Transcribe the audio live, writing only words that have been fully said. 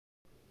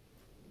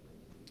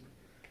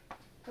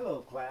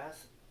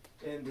class.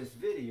 In this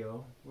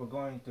video, we're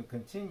going to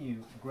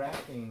continue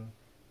graphing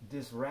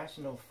this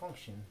rational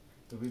function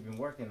that we've been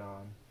working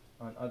on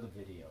other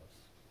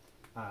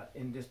videos.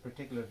 In this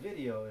particular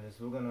video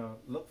we're going to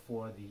look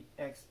for the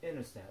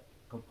x-intercept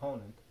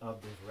component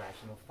of this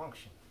rational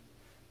function.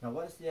 Now,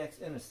 what is the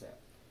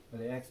x-intercept?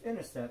 Well, the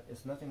x-intercept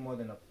is nothing more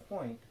than a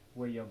point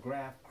where your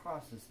graph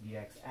crosses the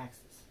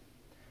x-axis.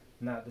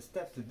 Now, the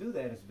steps to do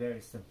that is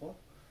very simple.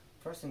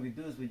 First thing we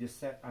do is we just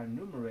set our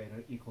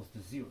numerator equals to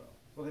 0.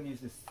 We're going to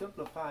use the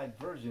simplified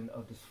version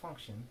of this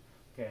function,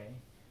 okay,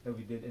 that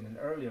we did in an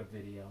earlier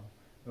video.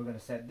 We're going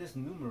to set this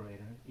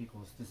numerator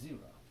equals to 0.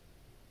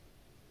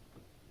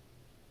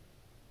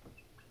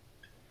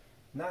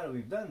 Now that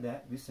we've done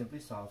that, we simply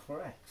solve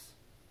for x.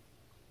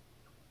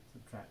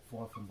 Subtract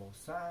 4 from both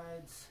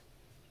sides.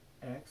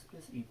 X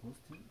is equals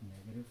to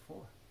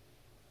 -4.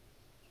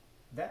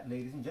 That,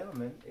 ladies and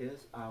gentlemen,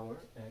 is our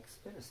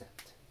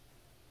x-intercept.